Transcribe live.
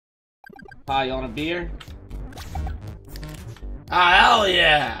Hi, you want a beer? Ah, hell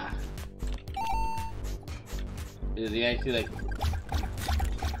yeah! Is he actually like...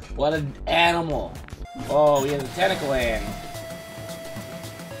 What an animal! Oh, he has a tentacle hand.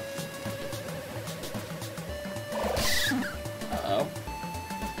 Uh-oh.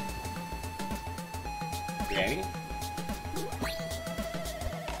 Ready?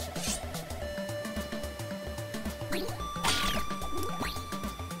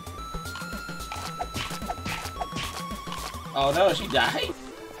 Oh no, she died?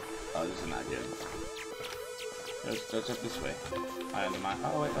 Oh, this is not good. Let's up this way.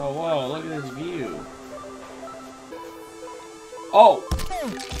 Oh wait, oh whoa, look at this view. Oh!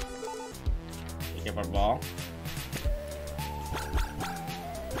 Pick up our ball.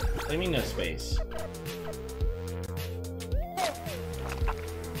 What do you mean no space?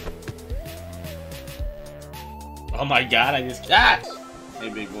 Oh my god, I just got! Hey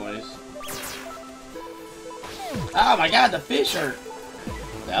big boys. Oh my god, the fish are...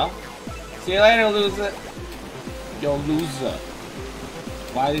 Well, see you later, loser. Yo, loser.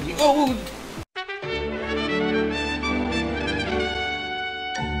 Why did you... Oh!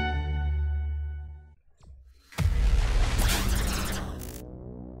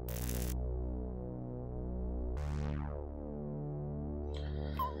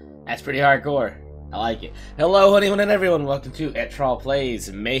 That's pretty hardcore. I like it. Hello, anyone and everyone. Welcome to Edtrawl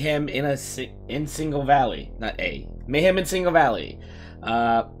Plays Mayhem in Single Valley. Not A. Mayhem in Single Valley.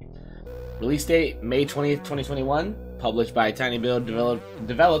 Release date May 20th, 2021. Published by Tiny Build.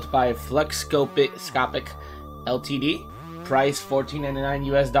 Developed by Fluxscopic Ltd. Price $14.99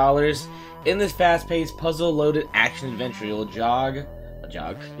 US. In this fast-paced, puzzle-loaded action-adventure, you'll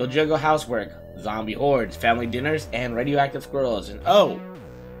juggle housework, zombie hordes, family dinners, and radioactive squirrels. And oh!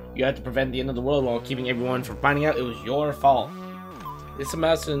 You have to prevent the end of the world while keeping everyone from finding out it was your fault. It's a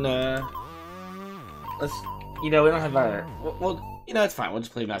mess, and let's, we don't have our, well, it's fine. We'll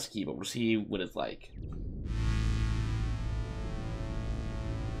just play mouse and keyboard. We'll see what it's like.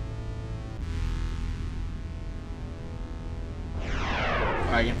 Oh,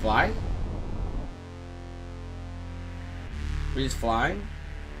 I can fly? We're just flying?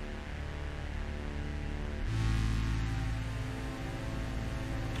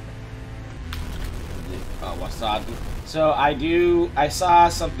 Oh, wasabi. So I saw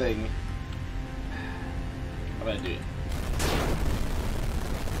something. I'm gonna do it.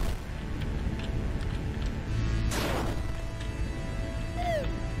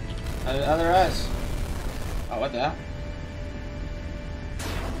 Other us. Oh, what the hell?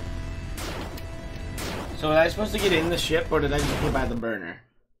 So was I supposed to get in the ship, or did I just get by the burner?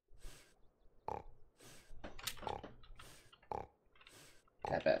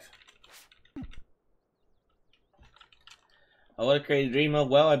 Tap F. Oh, what a crazy dream of,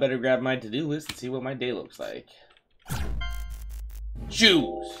 well, I better grab my to-do list and see what my day looks like.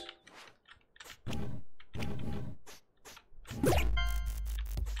 Choose!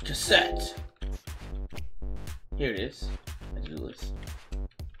 Cassette! Here it is. My to-do list.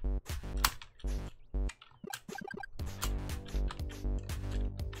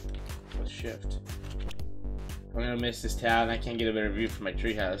 Let's shift. I'm gonna miss this town. I can't get a better view from my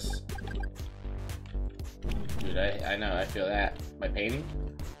treehouse. Dude, I know, I feel that. My painting?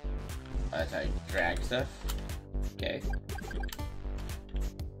 That's how I drag stuff. Okay.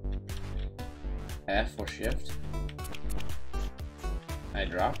 F or shift. I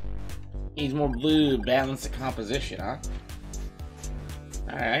drop. Needs more blue, balance the composition, huh?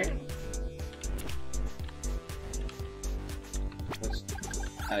 Alright.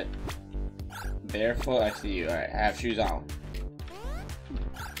 Barefoot, I see you. Alright, I have shoes on.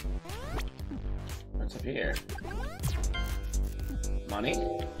 What's up here? Money?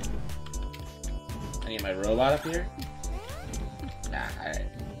 I need my robot up here? Nah, alright.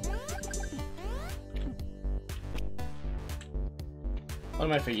 What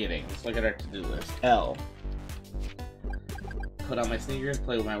am I forgetting? Let's look at our to-do list. L. Put on my sneakers,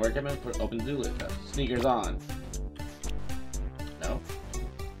 play with my work equipment, put open to-do list. Sneakers on. No.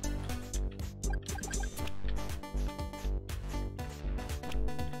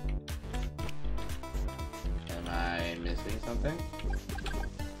 Am I missing something?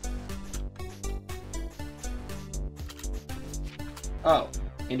 Oh,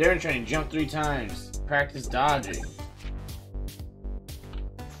 endurance training, jump 3 times, practice dodging.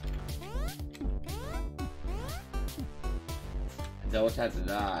 Double tap to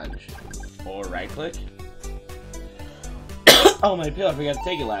dodge. Or right click. Oh, my pill, I forgot to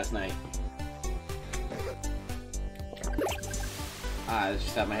take it last night. Ah, let's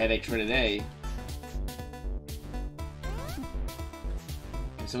just have my headaches for today.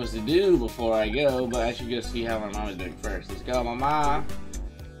 supposed to do before I go, but I should go see how my mom is doing first. Let's go, mama.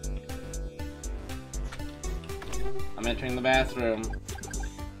 I'm entering the bathroom.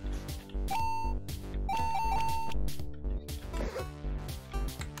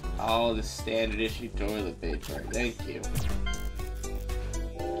 Oh, the standard issue toilet paper. Thank you.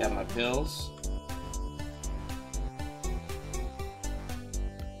 Got my pills.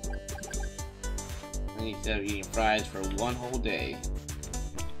 And instead of eating fries for one whole day.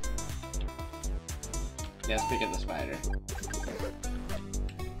 Yeah, let's pick up the spider.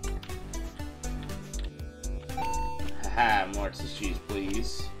 Haha, more tissues,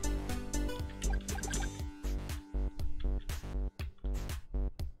 please.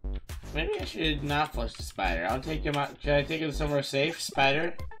 Maybe I should not flush the spider. I'll take him out. Should I take him somewhere safe,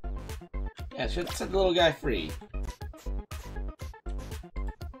 spider? Yeah, should set the little guy free.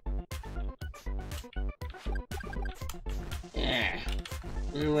 Yeah.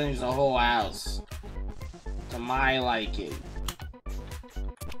 Rearrange the whole house. To my liking.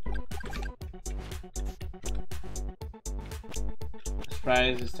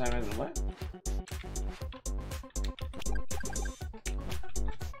 Surprise this time as what?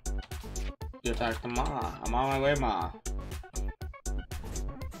 Go talk to Ma. I'm on my way, Ma.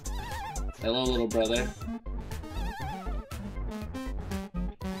 Hello, little brother.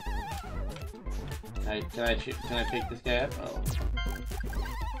 Can I pick this guy up? Oh.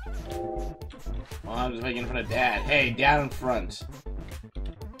 Well, I'm just making fun of Dad. Hey, down in front.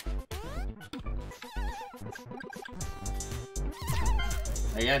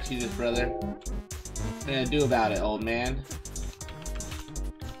 I got you, this brother. What are you gonna do about it, old man?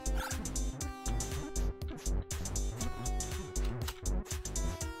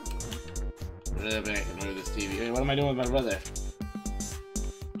 I can move this TV. Hey, what am I doing with my brother?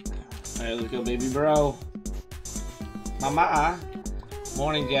 Alright, let's go, baby bro. Mama.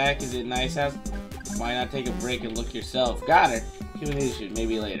 Morning, Jack. Is it nice out? Why not take a break and look yourself? Got it. Human issue.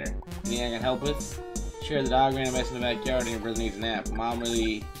 Maybe later. Anything I can help with? Sure, the dog ran a mess in the backyard and your brother needs a nap. Mom's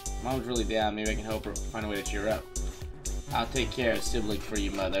really down. Maybe I can help her find a way to cheer up. I'll take care of sibling for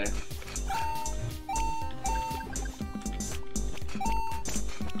you, mother.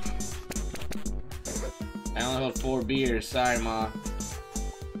 I only hold 4 beers. Sorry, Ma.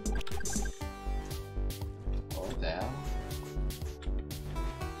 What the hell?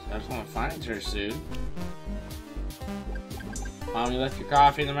 So I just want to find her soon. Mom, you left your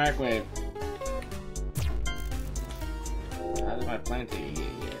coffee in the microwave. How did my plane ticket get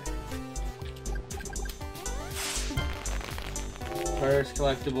here? First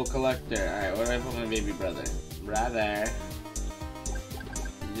collectible collector. Alright, what do I put my baby brother? Brother.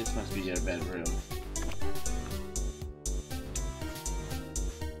 This must be your bedroom.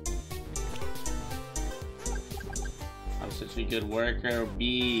 I'm such a good worker,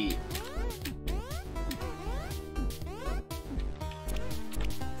 B.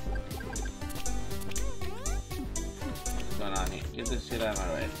 What's going on here? Get this shit out of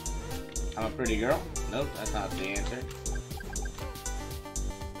my way. I'm a pretty girl? Nope, that's not the answer.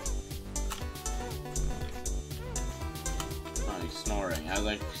 Oh, he's snoring. I was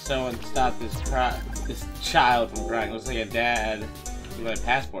like, someone stop this child from crying. Looks like a dad. You got a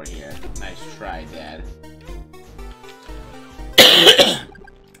passport here. Nice try, Dad.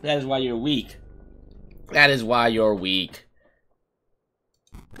 That is why you're weak. That is why you're weak.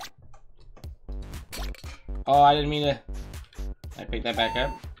 Oh, I didn't mean to. Can I pick that back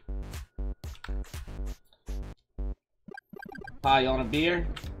up? Pa, you want a beer?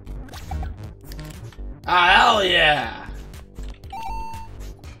 Ah, hell yeah!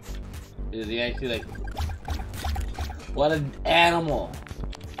 Is he actually like... What an animal!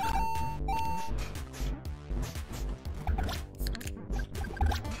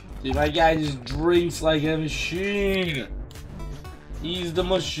 Dude, my guy just drinks like a machine! He's the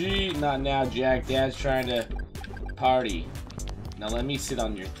machine! Not now, Jack. Dad's trying to party. Now let me sit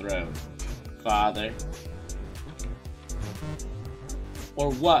on your throne, father.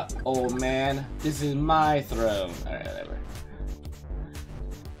 Or what, old man? This is my throne. Alright, whatever.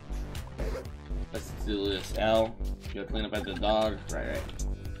 Let's do this. L. Go clean up at the dog. Right.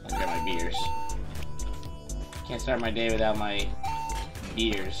 I'll get my beers. Can't start my day without my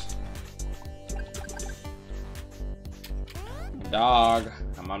beers. Dog,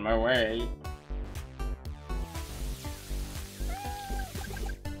 I'm on my way.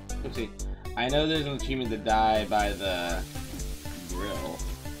 Oopsie. I know there's an achievement to die by the grill.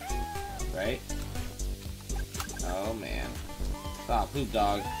 Right? Oh man. Stop, poop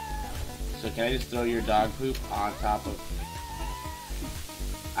dog. So can I just throw your dog poop on top of...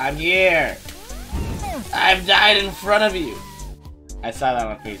 I'm here! I've died in front of you! I saw that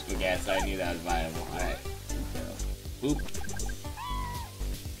on Facebook ad, so I knew that was viable. Alright. Boop.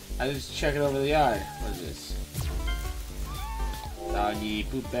 I just check it over the yard. What is this? Doggy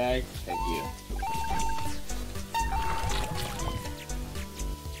poop bag. Thank you.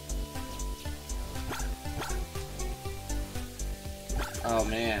 Oh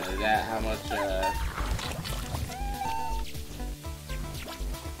man, is that how much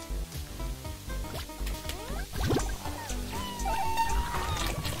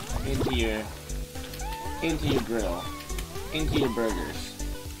into your grill, into your burgers.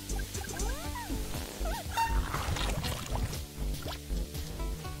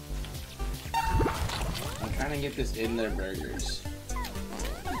 I'm trying to get this in their burgers.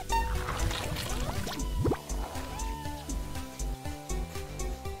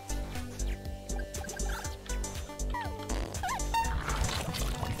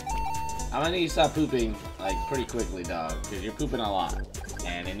 I'm gonna need to stop pooping, like, pretty quickly, dog, because you're pooping a lot,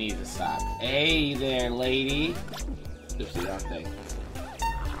 and it needs to stop. Hey there, lady! Oopsie, wrong thing.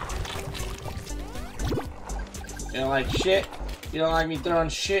 You don't like shit? You don't like me throwing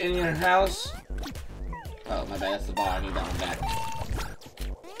shit in your house? Oh, my bad, that's the ball. I need that one back.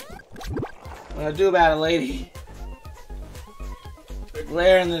 What do I do about it, lady? We're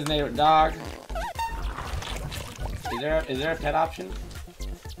glaring this neighbor, dog. Is there a pet option?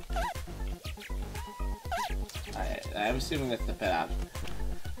 I'm assuming that's the pet option.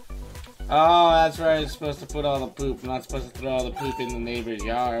 Oh, that's right. I'm supposed to put all the poop. I'm not supposed to throw all the poop in the neighbor's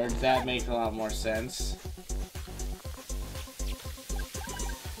yard. That makes a lot more sense.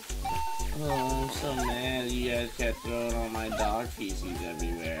 Oh, I'm so mad you guys kept throwing all my dog feces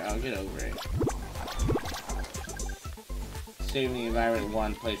everywhere. I'll get over it. Saving the environment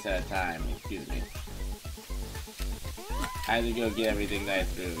one place at a time. Excuse me. I had to go get everything that I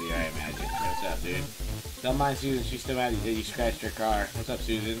threw here, I imagine. What's up, dude? Don't mind Susan, she's still mad that you scratched her car. What's up,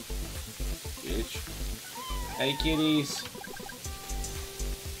 Susan? Bitch. Hey, kitties.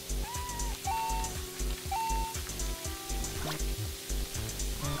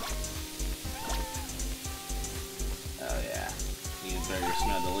 Oh, yeah. These burgers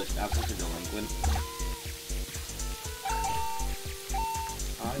smell delicious. I'm such a delinquent.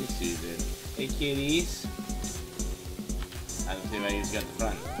 Oh, hey, Susan. Hey, kitties. I don't see why you just got the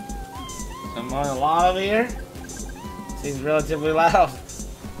front. Someone a lot over here? Seems relatively loud.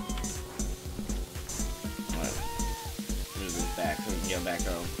 Alright. Move this back so we can get back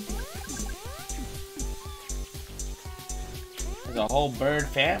home. There's a whole bird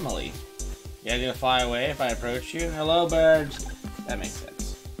family. You guys gonna fly away if I approach you? Hello, birds. That makes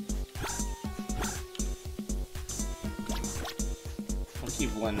sense. We'll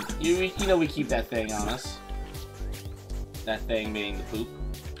keep one. You know we keep that thing on us. That thing being the poop.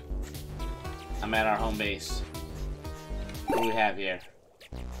 I'm at our home base. What do we have here?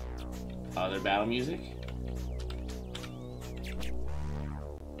 Other battle music?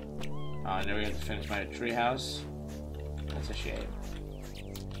 Oh, I never get to finish my treehouse. That's a shame.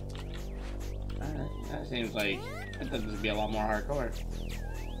 Alright, that seems like I thought this would be a lot more hardcore.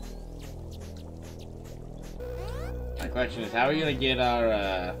 My question is, how are we gonna get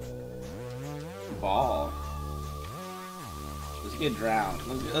our ball? Let's get drowned.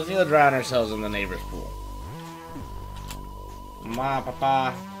 Let's go drown ourselves in the neighbor's pool. Ma,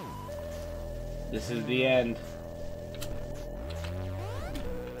 papa. This is the end.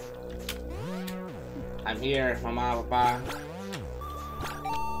 I'm here, mama, papa.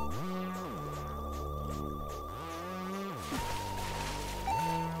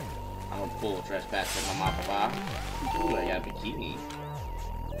 I'm a pool trespasser, mama, papa. Ooh, I got a bikini.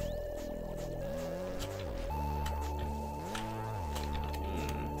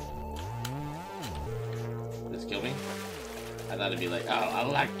 Kill me? I thought it'd be like, oh,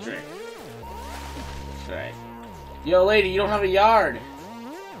 electric. That's right. Yo, lady, you don't have a yard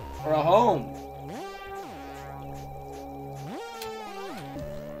or a home.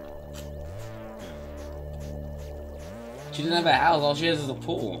 She doesn't have a house. All she has is a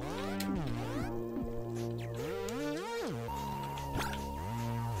pool.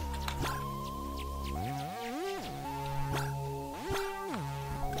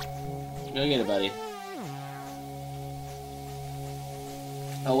 Go get it, buddy.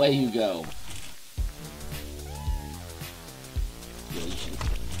 Away you go.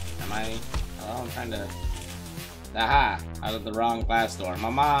 Am I? Oh, I'm trying to. Aha! Out of the wrong glass door.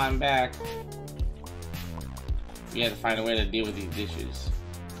 Mama, I'm back. We have to find a way to deal with these dishes.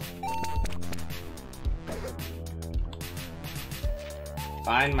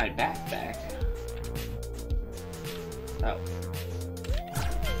 Find my backpack. Oh.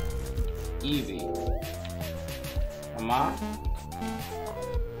 Easy. Mama?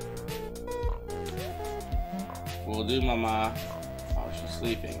 will do, Mama. Oh, she's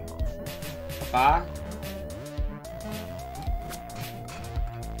sleeping. Papa?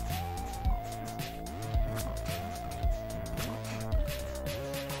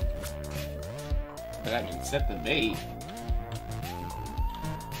 That means set the bait.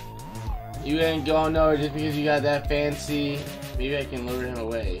 You ain't going nowhere just because you got that fancy. Maybe I can lure him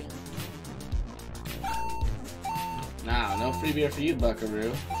away. Nah, no free beer for you, Buckaroo.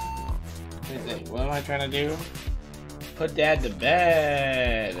 What do you think? What am I trying to do? Put Dad to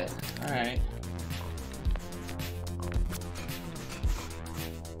bed. Alright.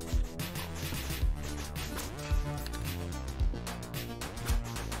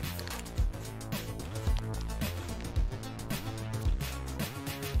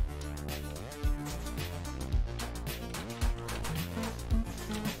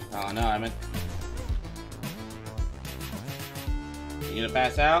 Oh no, I meant... You gonna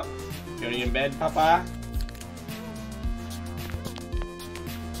pass out? You already in bed, Papa?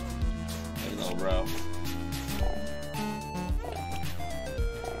 Hey, little bro.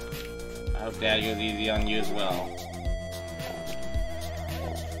 I hope Dad goes easy on you as well.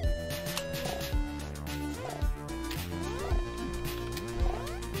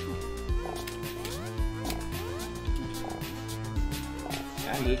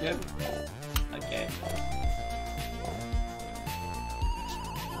 Can I move him? Okay.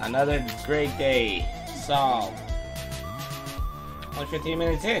 Another great day. Solved. Only 15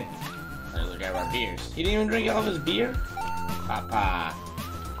 minutes in. Let's look at our beers. He didn't even drink all of his beer? Papa.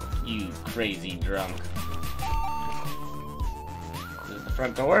 You crazy drunk. Is this the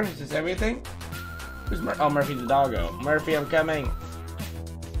front door? Is this everything? Who's Oh, Murphy's the doggo. Murphy, I'm coming.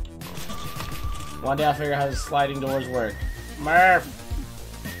 One day I'll figure out how the sliding doors work. Murph!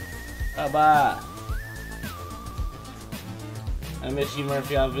 Bye-bye. I miss you,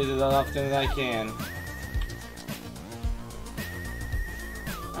 Murphy. I'll visit as often as I can.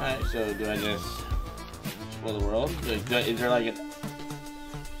 Alright, so do I just explore the world? Is there like a...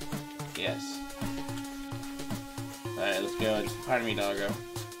 Yes. Alright, let's go. Pardon me, doggo.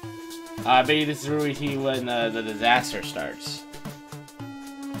 I bet you this is where we see when the disaster starts.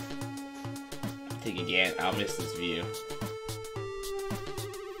 Take a gan. I'll miss this view.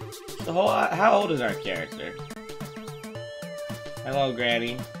 So how old is our character? Hello,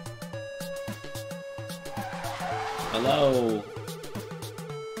 Granny. Hello.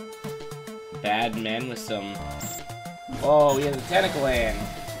 Bad men with some... Oh, we have the tentacle hand.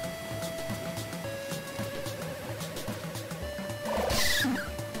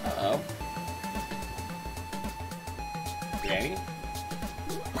 Uh-oh. Granny?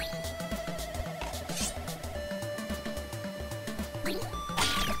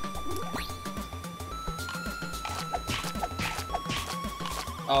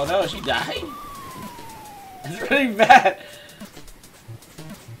 Oh no, she died? That's really bad.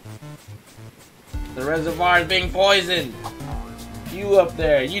 The reservoir is being poisoned. You up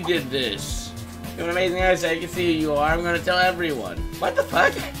there, you did this. You have an amazing eyesight, I can see who you are. I'm gonna tell everyone. What the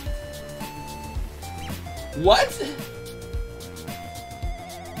fuck? What?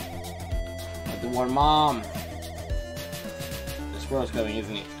 I have to warn Mom. The squirrel's coming,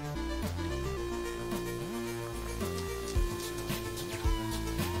 isn't he?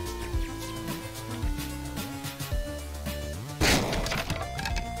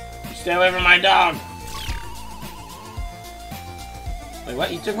 Stay away from my dog! Wait,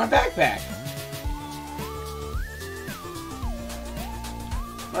 what? You took my backpack!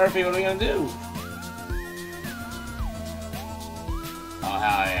 Murphy, what are we gonna do? Oh,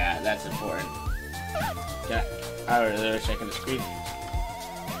 hell yeah, that's important. Yeah, I was checking the screen.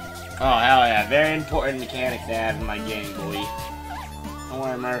 Oh, hell yeah, very important mechanic to have in my game, boy. Don't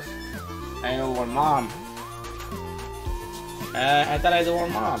worry, Murph. I ain't gonna warn Mom. I thought I had to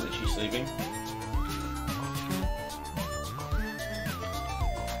warn Mom. Is she sleeping?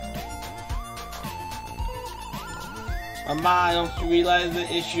 Mama, don't you realize the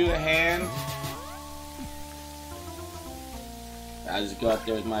issue at hand? I just go out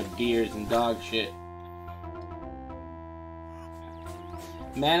there with my beers and dog shit.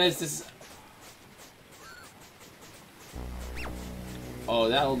 Manage this. Oh,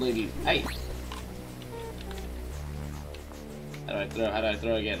 that old lady. Hey! How do I throw? How do I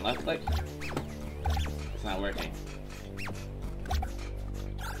throw again? Left click? It's not working.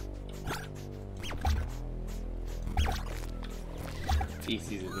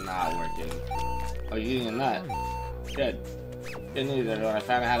 Feces is not working. Oh, you're eating a nut. Good. Good news, everyone. I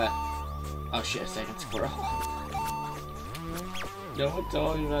found out how to... Oh shit, second squirrel. No one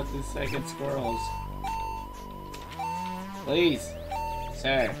told me about the second squirrels. Please.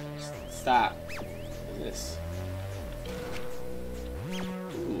 Sir, stop. What is this?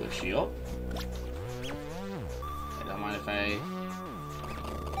 shield. I don't mind if I...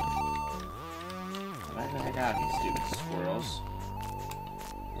 Get the heck out of me, stupid squirrels.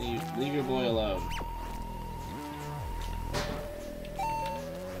 Leave your boy alone.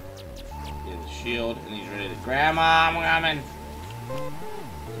 Get the shield, and he's ready to... Grandma, I'm coming!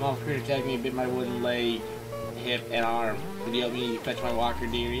 Small creature attacked me, bit my wooden leg, hip, and arm. Could you help me fetch my walker,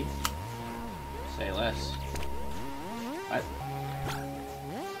 dearie? Say less. What?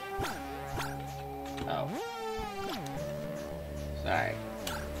 Oh. Sorry.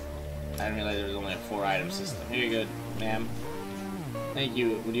 I didn't realize there was only a 4-item system. Here you go, ma'am. Thank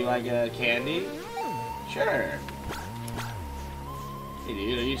you. Would you like a candy? Sure. Hey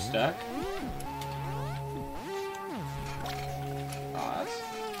dude, are you stuck? Aw,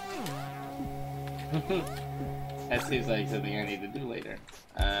 that seems like something I need to do later.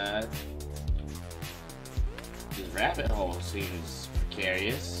 This rabbit hole seems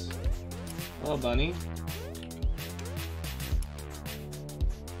precarious. Hello, bunny.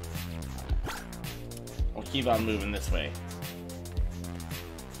 We'll keep on moving this way.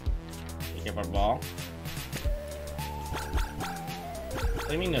 Pick up our ball. What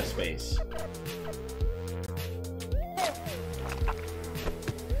do you mean no space?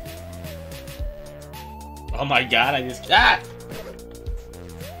 Oh my god, I just... Ah!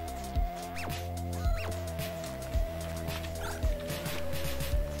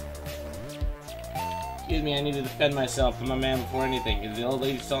 Excuse me, I need to defend myself. I'm a man before anything. Is the old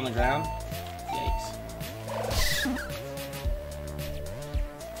lady still on the ground? Yikes.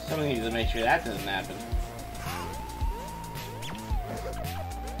 Someone needs to make sure that doesn't happen.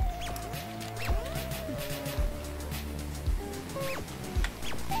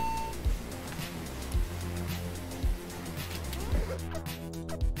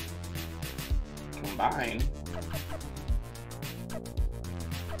 Combine.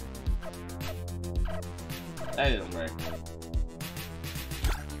 That didn't work.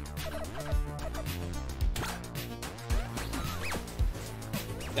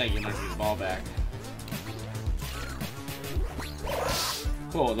 Gotta get Murphy's ball back.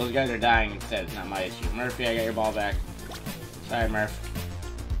 Cool, those guys are dying instead. It's not my issue. Murphy, I got your ball back. Sorry, Murph.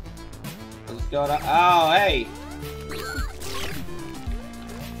 What's going on? Oh, hey!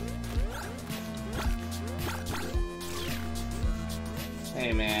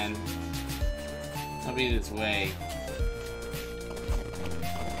 Hey, man. Don't be this way.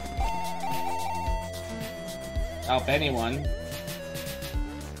 Help anyone.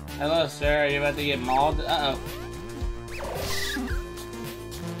 Hello, sir. Are you about to get mauled? Uh-oh.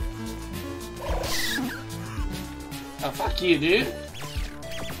 Oh, fuck you, dude.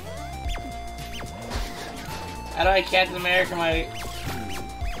 How do I Captain America my...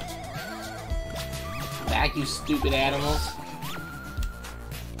 Back, you stupid animals.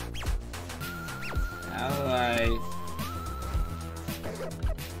 How do I...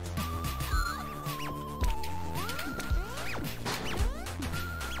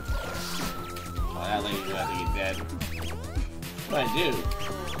 Oh, that lady's about to get dead. What do I do?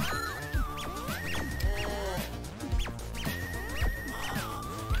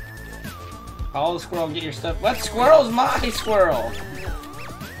 Call the squirrel and get your stuff. What squirrel's my squirrel?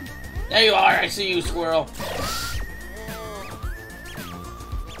 There you are, I see you, squirrel.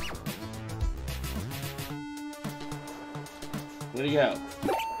 Where'd he go?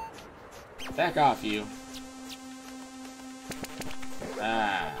 Back off, you.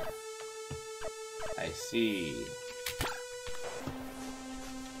 Ah. I see.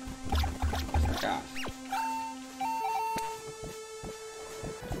 Back off.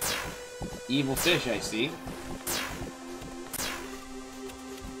 Evil fish, I see.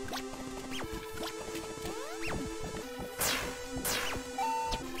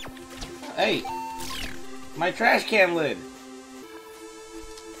 Hey! My trash can lid!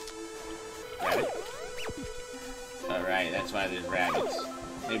 Rabbit? Alright, that's why there's rabbits.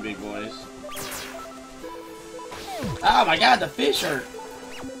 Hey, big boys. Oh my god, the fish are...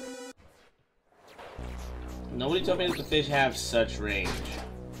 Nobody told me that the fish have such range.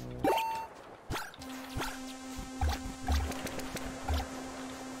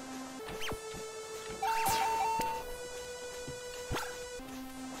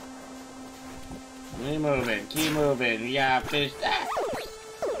 Keep moving, keep moving. Yeah, fish. Ah.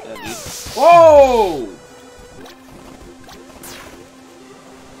 Whoa!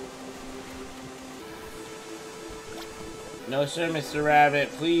 No, sir, Mr. Rabbit.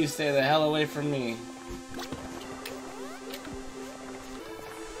 Please stay the hell away from me.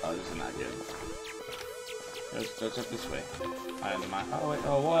 Oh, this is not good. Let's up this way. Oh, wait.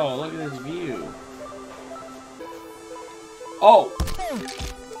 Oh, whoa! Look at this view. Oh!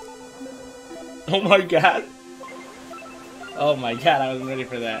 Oh my god. Oh my god, I wasn't ready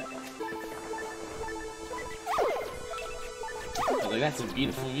for that. I was like, that's a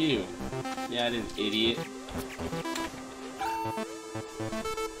beautiful view. Yeah, it is, idiot.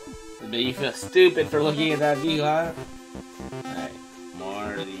 But you feel stupid for looking at that view, huh? Alright,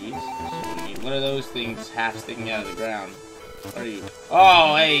 more of these. What are those things half sticking out of the ground? What are you?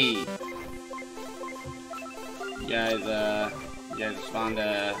 Oh, hey! You guys respond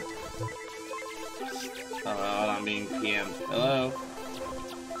to... Oh, hold on, I'm being PM'd. Hello?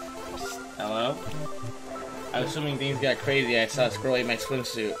 Hello? I was assuming things got crazy. I saw a squirrel eat my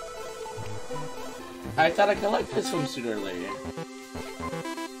swimsuit. I thought I collected a swimsuit earlier.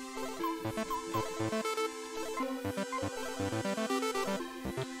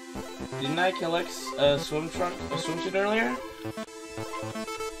 Didn't I collect a swimsuit earlier?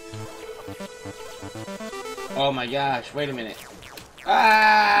 Oh my gosh, wait a minute.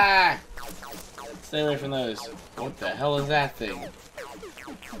 Ah! Stay away from those. What the hell is that thing?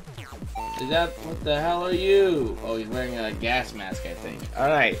 What the hell are you? Oh, he's wearing a gas mask, I think.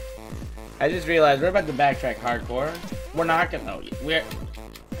 Alright. I just realized we're about to backtrack hardcore. We're not gonna, no, we're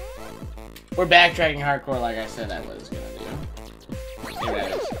backtracking hardcore like I said I was gonna do. Here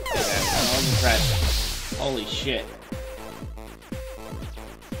that is. I'm impressed. Holy shit.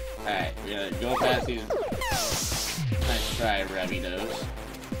 Alright, we're gonna go past these. Nice try, Rabidos.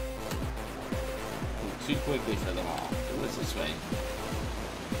 Too quickly for them all. What's this way?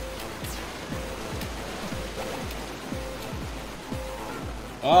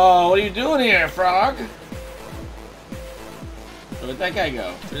 Oh, what are you doing here, frog? Where'd that guy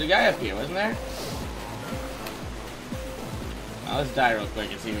go? There's a guy up here, wasn't there? Oh, let's die real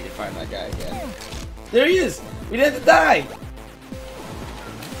quick and see if we can find that guy again. There he is! We didn't have to die!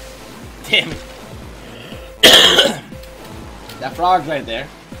 Damn it. That frog's right there.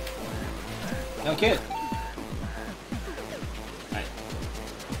 No kid. Alright.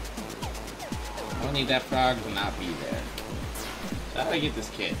 I don't need that frog to not be there. So how do I get this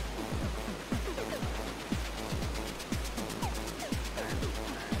kid?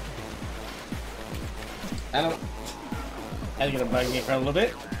 That's gonna bug me for a little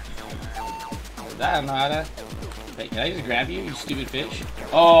bit. I don't know how to... Wait, can I just grab you, you stupid fish?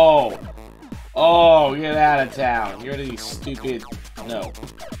 Oh! Oh, get out of town. You're these stupid... No.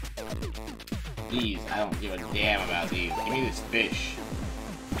 These, I don't give a damn about these. Give me this fish.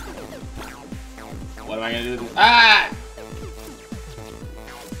 What am I gonna do with this? Ah!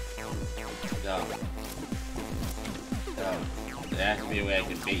 Dumb. Dumb. There has to be a way I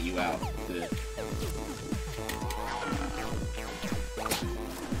can bait you out.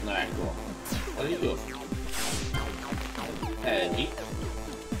 Alright, cool. What are you doing? Hey,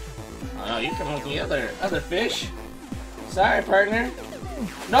 oh no, you come with the other fish. Sorry, partner.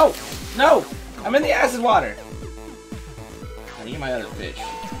 No! No! I'm in the acid water! I need my other fish.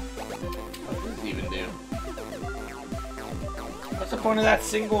 What does this even do? What's the point of that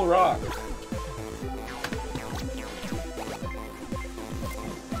single rock?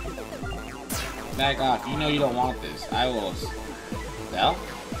 Back off. You know you don't want this. I will... Well?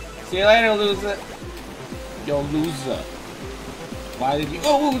 See you later, loser. Yo, loser. Why did you...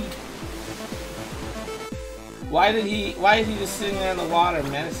 Oh! Why is he just sitting there in the water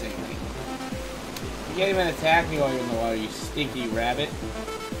menacingly? You can't even attack me while you're in the water, you stinky rabbit.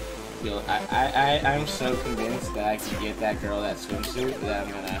 I'm so convinced that I can get that girl that swimsuit that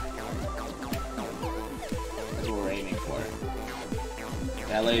I'm gonna... That's what we're aiming for.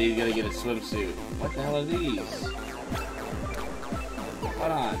 That lady's gonna get a swimsuit. What the hell are these?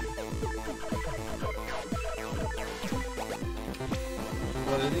 Hold on.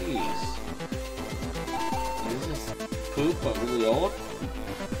 What are these? Is this poop but really old?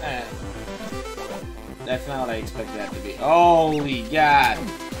 That's not what I expected that to be. Holy God!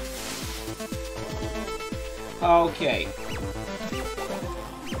 Okay.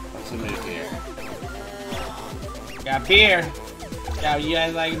 What's the move here? Got beer! Got you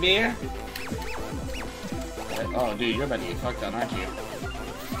guys like beer? Oh, dude, you're about to get fucked on, aren't you?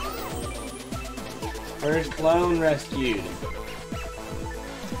 First clone rescued.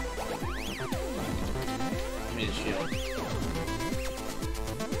 Give me the shield.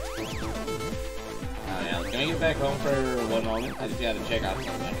 Oh yeah, can I get back home for one moment? I just gotta check out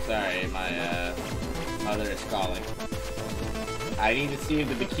something. Sorry, my mother is calling. I need to see if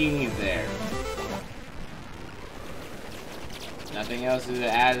the bikini's there. Nothing else is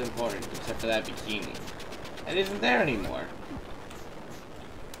as important except for that bikini. It isn't there anymore.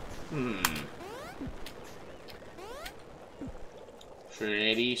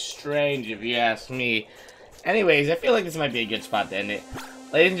 Pretty strange if you ask me. Anyways, I feel like this might be a good spot to end it.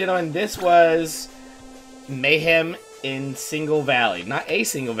 Ladies and gentlemen, this was Mayhem in Single Valley. Not a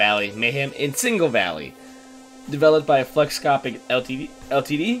Single Valley, Mayhem in Single Valley. Developed by Flexscopic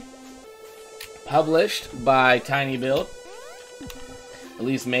Ltd. Published by Tiny Build.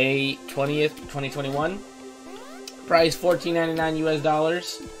 Released May 20th, 2021. Price $14.99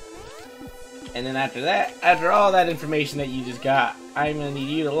 US. And then after all that information that you just got, I'm going to need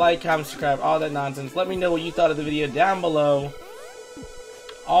you to like, comment, subscribe, all that nonsense. Let me know what you thought of the video down below.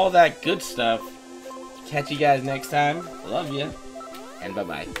 All that good stuff. Catch you guys next time. Love you. And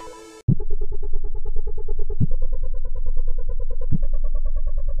bye-bye.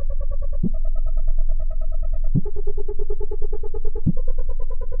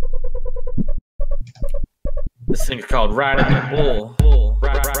 This thing's called Riding the Bull.